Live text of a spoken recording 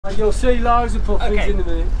And you'll see loads of puffins in a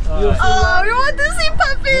minute. Oh, we want to see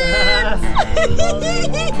puffins!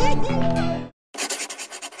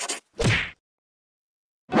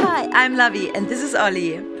 Hi, I'm Lavi and this is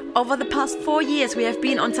Ollie. Over the past 4 years we have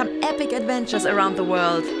been on some epic adventures around the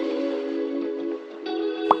world.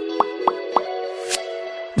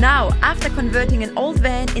 Now, after converting an old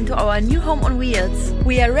van into our new home on wheels,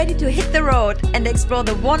 we are ready to hit the road and explore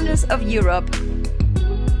the wonders of Europe.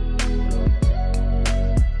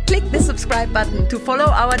 Click the subscribe button to follow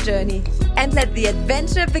our journey and let the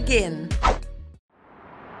adventure begin.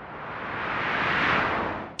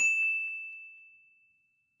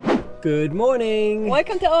 Good morning!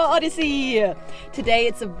 Welcome to our Odyssey! Today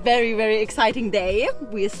it's a very, very exciting day.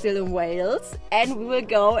 We are still in Wales and we will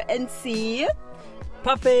go and see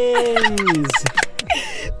Puffins!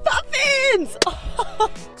 Puffins!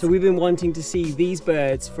 So we've been wanting to see these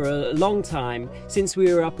birds for a long time, since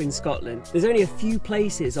we were up in Scotland. There's only a few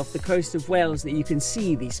places off the coast of Wales that you can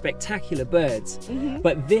see these spectacular birds,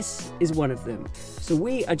 but this is one of them. So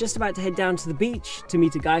we are just about to head down to the beach to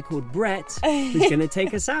meet a guy called Brett, who's going to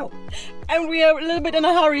take us out. And we are a little bit in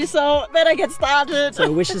a hurry, so better get started.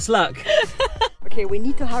 So wish us luck. Okay, we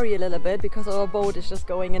need to hurry a little bit because our boat is just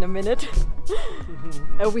going in a minute.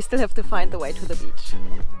 And we still have to find the way to the beach.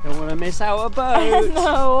 Don't want to miss our boat.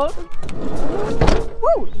 No.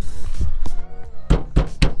 Woo.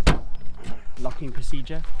 Locking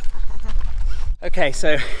procedure. Okay,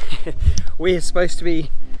 so we are supposed to be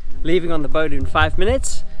leaving on the boat in 5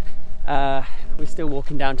 minutes. We're still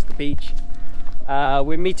walking down to the beach.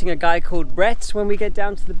 We're meeting a guy called Brett when we get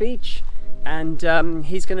down to the beach, and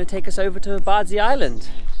he's going to take us over to Bardsey Island,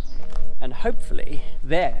 and hopefully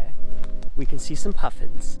there we can see some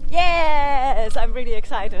puffins. Yes, I'm really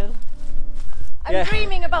excited. I'm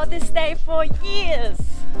dreaming about this day for years.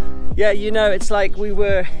 Yeah, you know, it's like we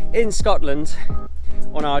were in Scotland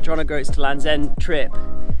on our John O'Groats to Land's End trip,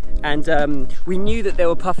 and we knew that there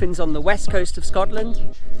were puffins on the west coast of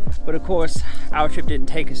Scotland, but of course our trip didn't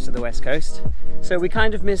take us to the west coast, so we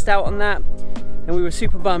kind of missed out on that, and we were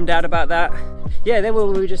super bummed out about that. Yeah, then we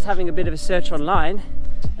were just having a bit of a search online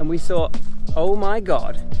and we thought, oh my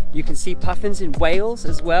god, you can see puffins in Wales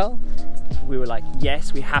as well. We were like,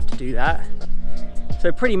 yes, we have to do that.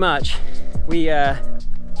 So pretty much we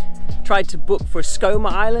tried to book for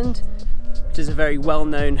Skomer Island, which is a very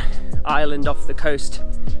well-known island off the coast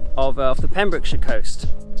of the Pembrokeshire coast.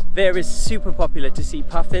 There is super popular to see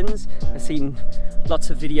puffins. I've seen lots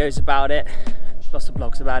of videos about it, lots of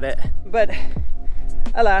blogs about it, but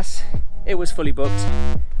alas, it was fully booked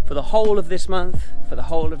for the whole of this month, for the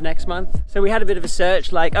whole of next month. So we had a bit of a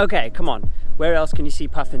search, like, okay, come on, where else can you see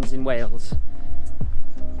puffins in Wales?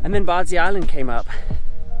 And then Bardsey Island came up,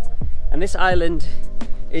 and this island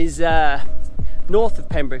is north of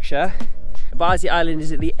Pembrokeshire. Bardsey Island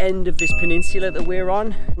is at the end of this peninsula that we're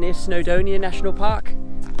on, near Snowdonia National Park.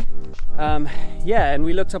 Yeah, and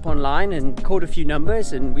we looked up online and called a few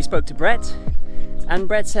numbers, and we spoke to Brett, and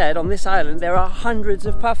Brett said on this island there are hundreds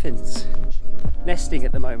of puffins nesting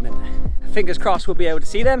at the moment. Fingers crossed we'll be able to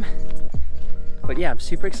see them, but yeah, I'm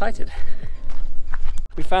super excited.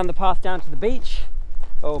 We found the path down to the beach.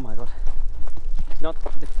 Oh my god, not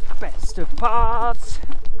the best of paths.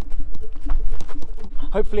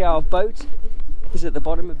 Hopefully our boat is at the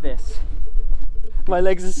bottom of this. My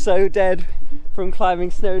legs are so dead from climbing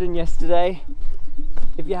Snowdon yesterday.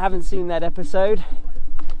 If you haven't seen that episode,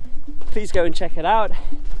 please go and check it out.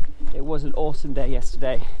 It was an awesome day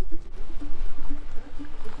yesterday.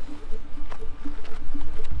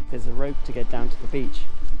 There's a rope to get down to the beach.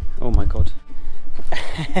 Oh my god.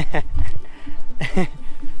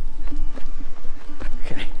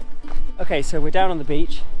 Okay, so we're down on the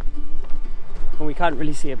beach and we can't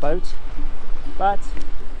really see a boat, but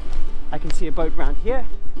I can see a boat round here,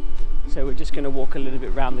 so we're just going to walk a little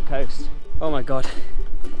bit round the coast. Oh my god,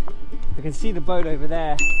 I can see the boat over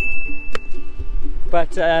there,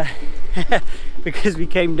 but because we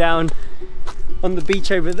came down on the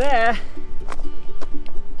beach over there,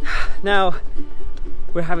 now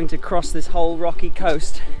we're having to cross this whole rocky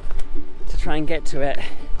coast to try and get to it.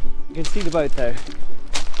 You can see the boat though.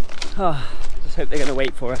 Oh, just hope they're going to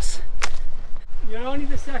wait for us. You're only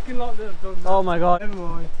the second lot that have done that. Oh my god. Never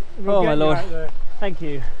mind. Oh my lord. Thank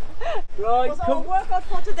you. Right, Was our workout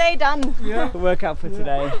for today done? Yeah. The workout for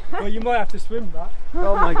today. Well, you might have to swim back.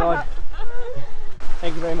 Oh my god.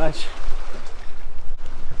 Thank you very much.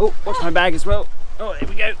 Oh, watch my bag as well. Oh, there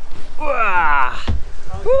we go.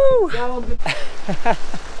 Woo!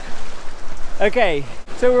 Okay,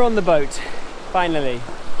 so we're on the boat, finally.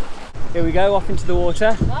 Here we go, off into the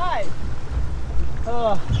water. Nice.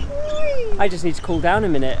 Oh, I just need to cool down a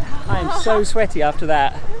minute. I am so sweaty after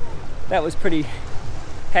that. That was pretty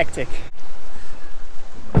hectic.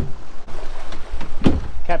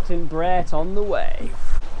 Captain Brett on the way.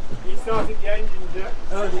 He started the engine, Jack.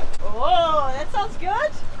 Oh, that sounds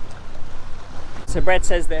good. So Brett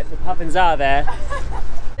says that the puffins are there.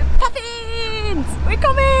 The puffins! We're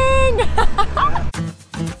coming!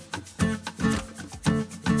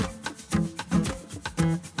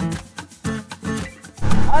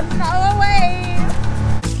 On our way!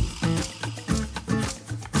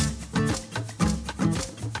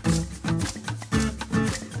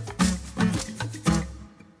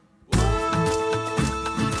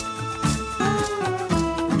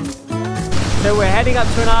 So we're heading up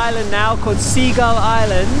to an island now called Seagull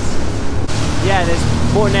Island. Yeah,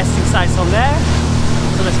 there's more nesting sites on there.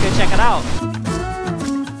 So let's go check it out.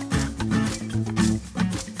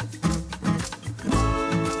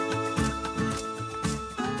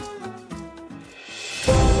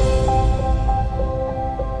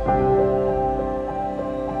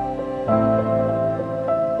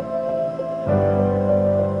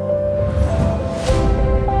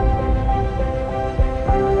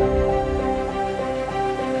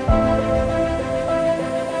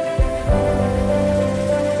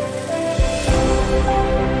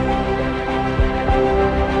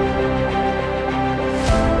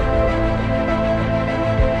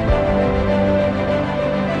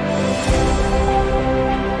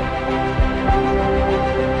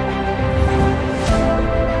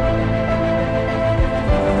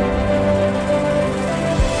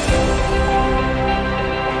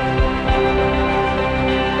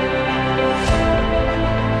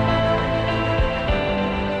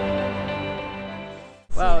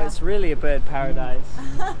 Wow, it's really a bird paradise.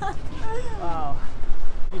 Wow.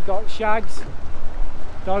 You've got shags.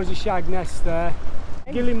 Those are shag nests there.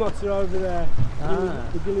 Guillemots are over there.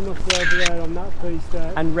 The guillemots are over there on that piece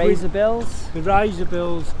there. And razorbills? The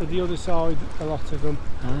razorbills are the other side, a lot of them.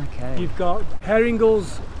 Okay. You've got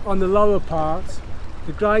herringulls on the lower parts.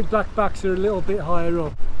 The great blackbacks are a little bit higher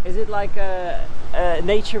up. Is it like a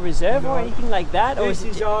nature reserve or anything like that? This or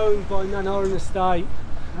is owned by Nanhoran Estate.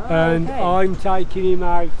 Oh, And okay. I'm taking him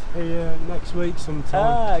out here next week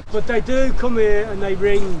sometime. But they do come here and they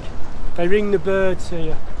ring the birds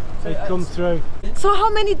here. They come through. So how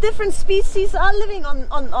many different species are living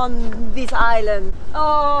on this island?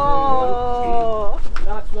 Oh!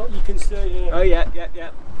 That's what you can see here. Oh yeah.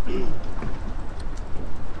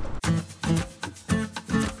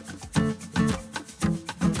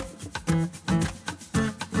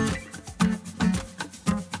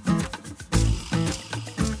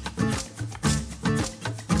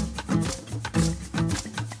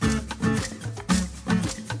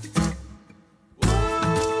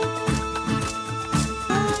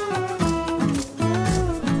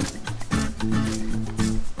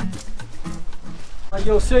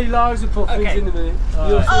 You'll see loads of puffins in a minute.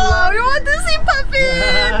 You'll see Oh, we want to see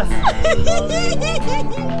puffins!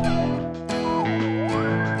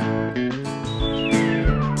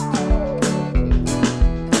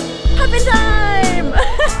 Puffin time!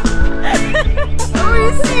 Oh,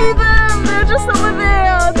 you see them! They're just over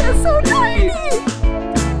there! They're so tiny!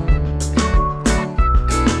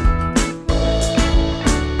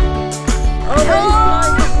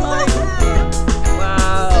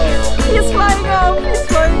 He's flying off, he's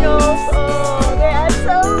flying off. Oh, they are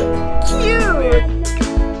so cute.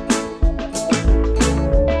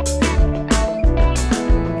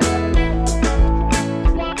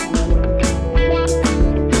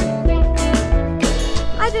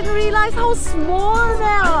 I didn't realize how small they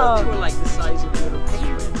are. They were like the size of little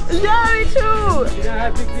penguins. Yeah, me too. Do you know how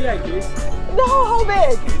big the egg is? No, how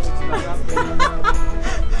big?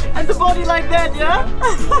 And the body like that, yeah?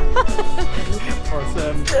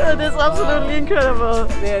 Awesome. That is absolutely incredible.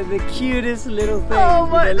 They're the cutest little things. Oh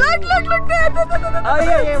my, with their look there. Oh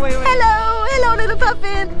yeah, wait. Hello little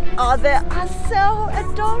puffin. Oh, they are so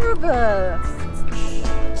adorable.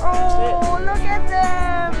 Oh, look at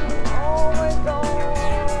them. Oh my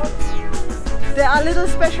god. They are little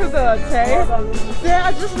special birds, hey? They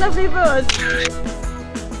are just lovely birds.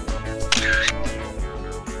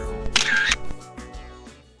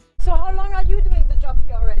 So how long are you doing the job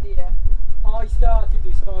here already? I started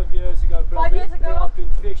this 5 years ago. But 5 years ago? I've been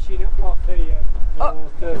fishing off here for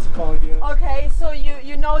 35 years. Okay, so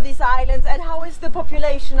you know these islands, and how is the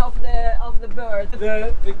population of the bird?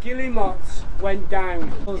 The guillemots went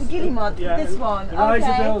down. The guillemot, this one. The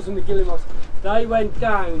razorbills and the guillemots, they went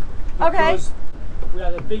down because we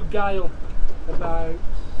had a big gale about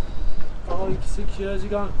 5-6 years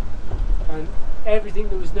ago, and everything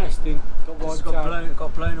that was nesting got wiped out.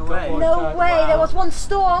 Got blown away. No way, there was one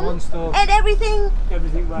storm. One storm. And everything.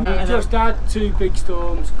 Everything went. We just had 2 big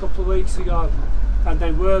storms a couple of weeks ago, and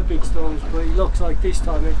they were big storms, but it looks like this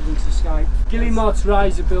time everything's escaped. Guillemots,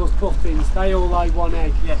 razorbills, puffins, they all lay 1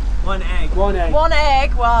 egg. Yeah, 1 egg. 1 egg. 1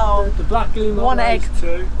 egg, wow. The black guillemot 1 lays egg.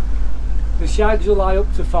 2. The shags will lay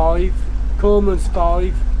up to 5. Cormorant's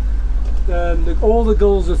 5. All the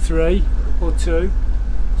gulls are 3 or 2.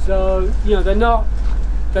 So you know they're not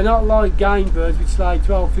like game birds which lay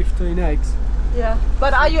 12, 15 eggs. Yeah.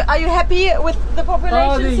 But are you happy with the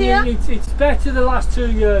populations here? It's better the last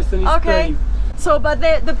 2 years than it's been. So, but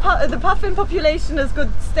the puffin population is good,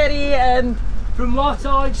 steady, and from what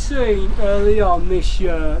I've seen early on this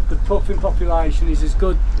year, the puffin population is as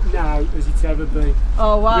good now as it's ever been.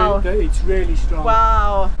 Oh wow! It's really strong.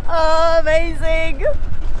 Wow! Oh, amazing!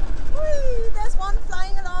 Whee, there's one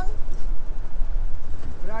flying along.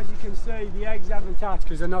 But as you can see, the eggs haven't hatched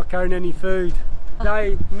because they're not carrying any food.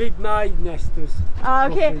 They mid-May nesters.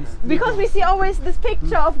 Okay, puffins. because we see always this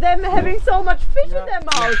picture of them having so much fish in their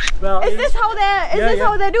mouth. Well, is this how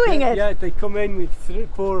they're doing it? Yeah, they come in with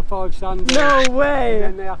 4 or 5 sandals. No way! And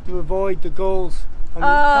then they have to avoid the gulls. And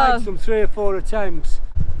it takes them 3 or 4 attempts.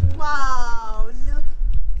 Wow!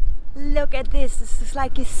 Look at this. This is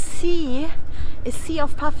like a sea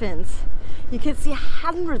of puffins. You can see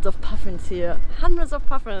hundreds of puffins here. Hundreds of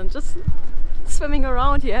puffins just swimming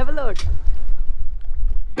around here. Have a look.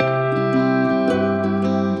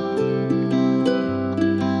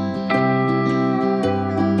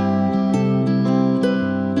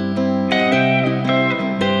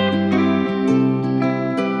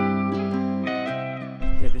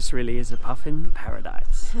 Yeah, this really is a puffin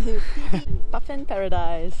paradise. Puffin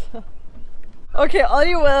paradise. Okay,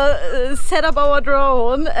 Ollie will set up our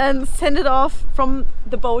drone and send it off from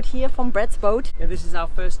the boat here, from Brett's boat. Yeah, this is our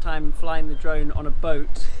first time flying the drone on a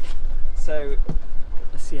boat, so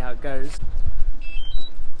let's see how it goes.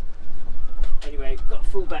 Anyway, got a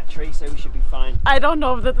full battery, so we should be fine. I don't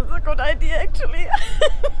know if that is a good idea actually.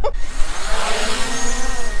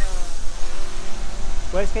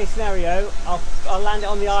 Worst case scenario, I'll land it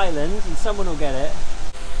on the island and someone will get it.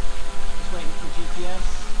 Just waiting for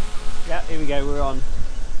GPS. Yeah, here we go, we're on.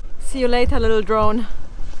 See you later, little drone.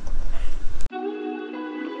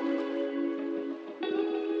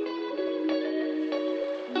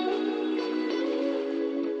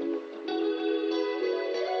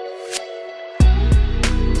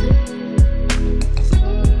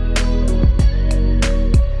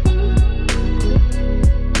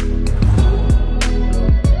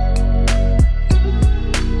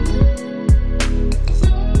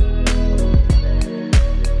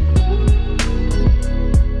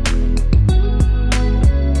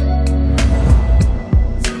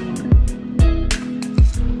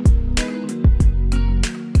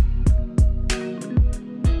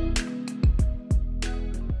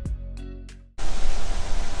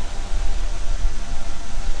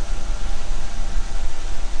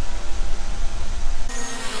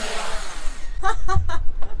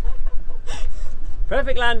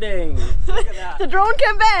 Perfect landing! Look at that! The drone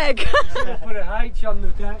came back! Put a H on the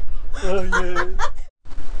deck. Oh, yeah.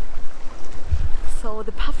 So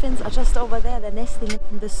the puffins are just over there, they're nesting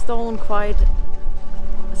in the stone, quite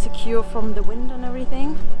secure from the wind and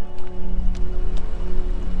everything.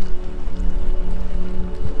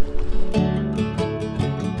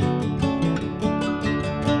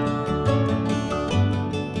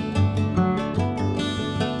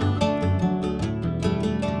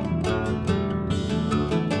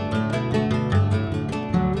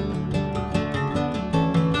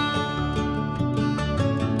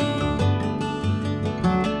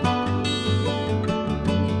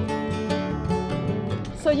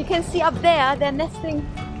 So you can see up there, they're nesting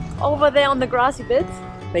over there on the grassy bits.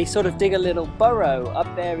 They sort of dig a little burrow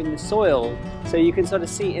up there in the soil, so you can sort of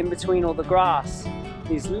see in between all the grass,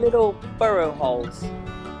 these little burrow holes.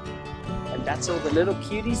 And that's all the little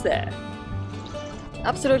cuties there.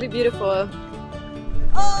 Absolutely beautiful.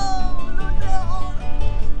 Oh, look at all.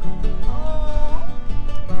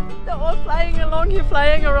 Oh, they're all flying along here,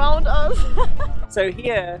 flying around us. So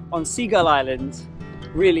here on Seagull Island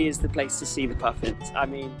really is the place to see the puffins. I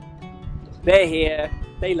mean, they're here,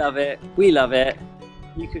 they love it, we love it.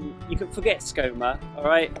 You can forget Skomer, all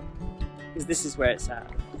right? Because this is where it's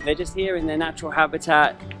at. They're just here in their natural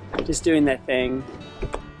habitat, just doing their thing.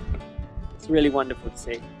 It's really wonderful to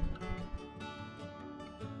see.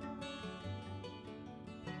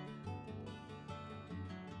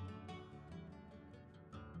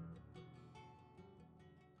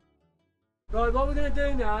 Right, what we're going to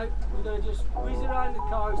do now, we're going to just whiz around the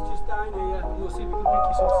coast, just down here, and we'll see if we can pick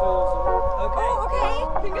you some seals up. Okay.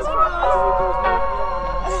 Oh, okay, fingers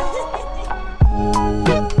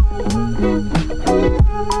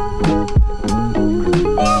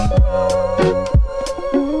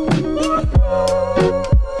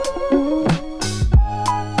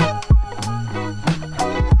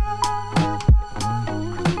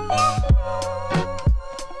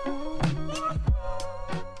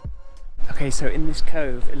Okay, so in this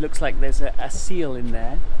cove, it looks like there's a seal in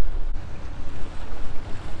there.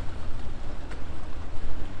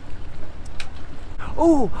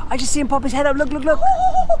 Oh, I just see him pop his head up. Look, look, look.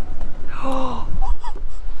 Oh,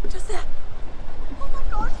 just there. Oh my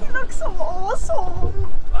god, he looks so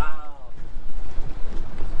awesome. Wow.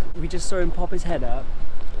 We just saw him pop his head up,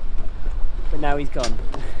 but now he's gone.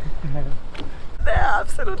 They're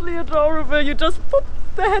absolutely adorable. You just pop,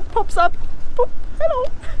 the head pops up. Pop, hello.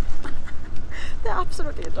 They're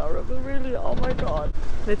absolutely adorable, really. Oh my god.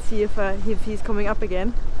 Let's see if he's coming up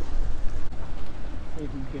again. See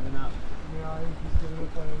if he's given up. Yeah, he's giving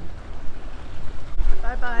up on him.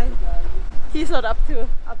 Bye bye. He's not up to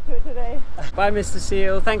it today. Bye, Mr.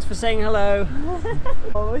 Seal. Thanks for saying hello.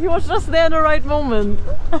 Oh, he was just there in the right moment.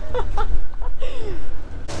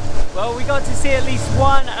 Well, we got to see at least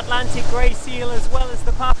one Atlantic grey seal as well as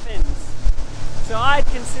the puffins. So I'd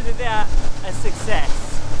consider that a success.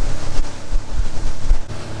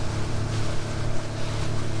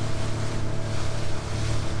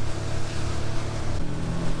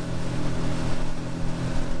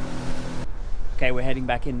 Okay, we're heading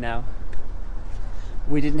back in now.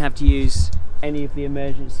 We didn't have to use any of the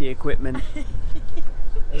emergency equipment.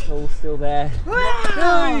 It's all still there.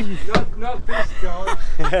 Wow. Not this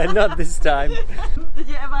time. Not this time. Did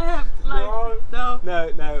you ever have like no?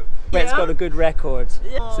 No. Brett's Yeah? got a good record,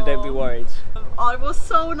 Yeah. so don't be worried. Oh, it was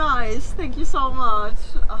so nice. Thank you so much.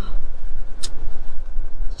 Oh. It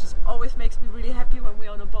just always makes me really happy when we're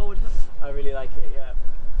on a boat. I really like it, yeah.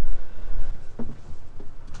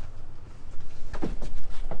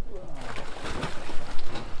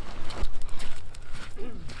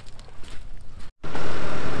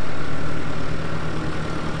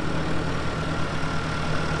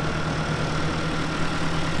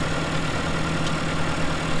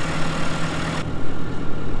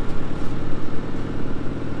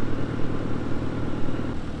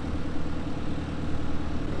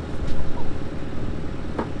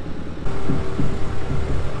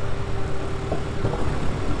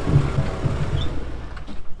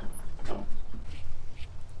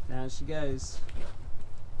 Now she goes.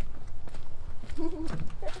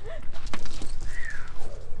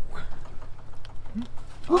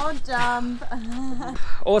 Oh, jump.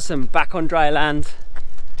 Awesome, back on dry land.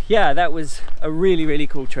 Yeah, that was a really, really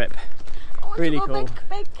cool trip. I want Really to go cool.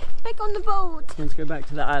 back on the boat. Let's go back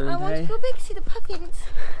to the island, I want hey? to go back see the puffins.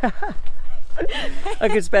 I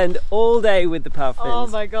could spend all day with the puffins. Oh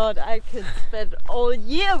my god, I could spend all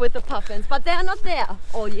year with the puffins, but they're not there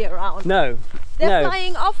all year round. No, They're no.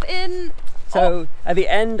 flying off in... So at the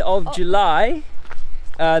end of July,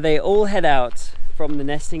 they all head out from the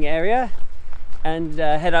nesting area and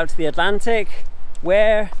head out to the Atlantic,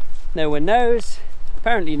 where no one knows.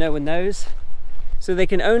 Apparently no one knows. So they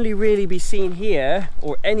can only really be seen here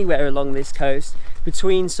or anywhere along this coast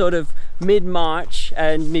between sort of mid-March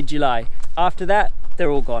and mid-July. After that, they're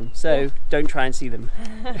all gone. So don't try and see them.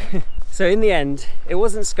 So in the end, it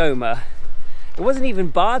wasn't Skomer. It wasn't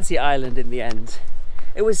even Bardsey Island in the end.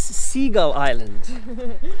 It was Seagull Island.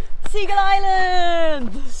 Seagull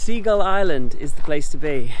Island! Seagull Island is the place to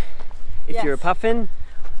be if Yes. you're a puffin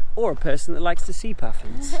or a person that likes to see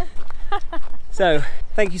puffins. So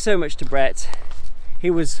thank you so much to Brett. He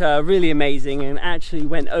was really amazing and actually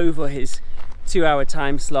went over his 2-hour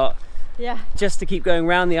time slot Yeah, just to keep going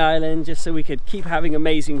around the island, just so we could keep having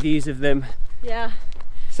amazing views of them. yeah.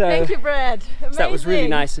 So, Thank you, Brad. so that was really Amazing.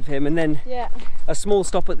 nice of him. And then Yeah. a small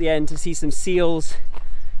stop at the end to see some seals.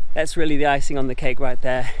 That's really the icing on the cake right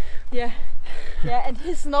there. Yeah, yeah, and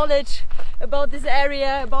his knowledge about this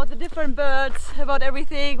area, about the different birds, about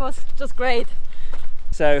everything was just great.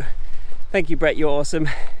 So thank you, Brett, you're awesome.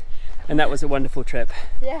 And that was a wonderful trip.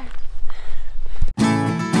 Yeah.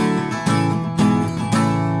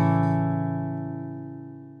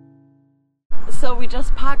 So we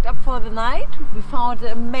just parked up for the night. We found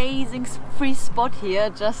an amazing free spot here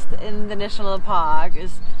just in the national park.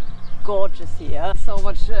 It's gorgeous here. So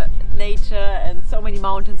much nature and so many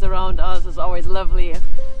mountains around us. It's always lovely.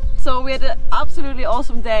 So we had an absolutely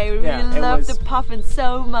awesome day. We Yeah, really it loved was the puffin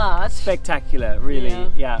so much. Spectacular, really.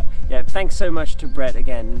 Yeah. Yeah. Thanks so much to Brett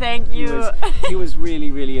again. Thank you. He was really,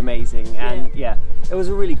 really amazing. And yeah, it was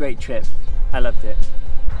a really great trip. I loved it.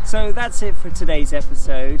 So that's it for today's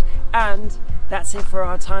episode, and that's it for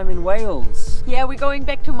our time in Wales. Yeah, we're going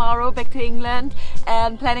back tomorrow, back to England,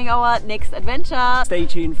 and planning our next adventure. Stay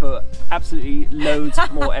tuned for absolutely loads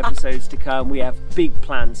more episodes to come. We have big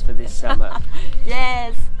plans for this summer.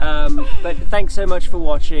 Yes. But thanks so much for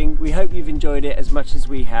watching. We hope you've enjoyed it as much as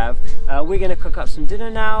we have. We're going to cook up some dinner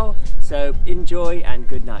now, so enjoy and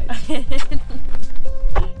good night.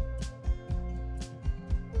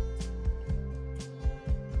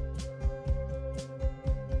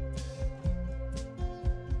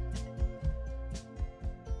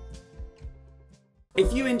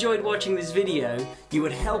 If you enjoyed watching this video, you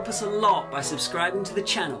would help us a lot by subscribing to the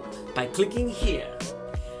channel by clicking here.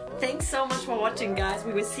 Thanks so much for watching, guys.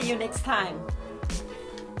 We will see you next time.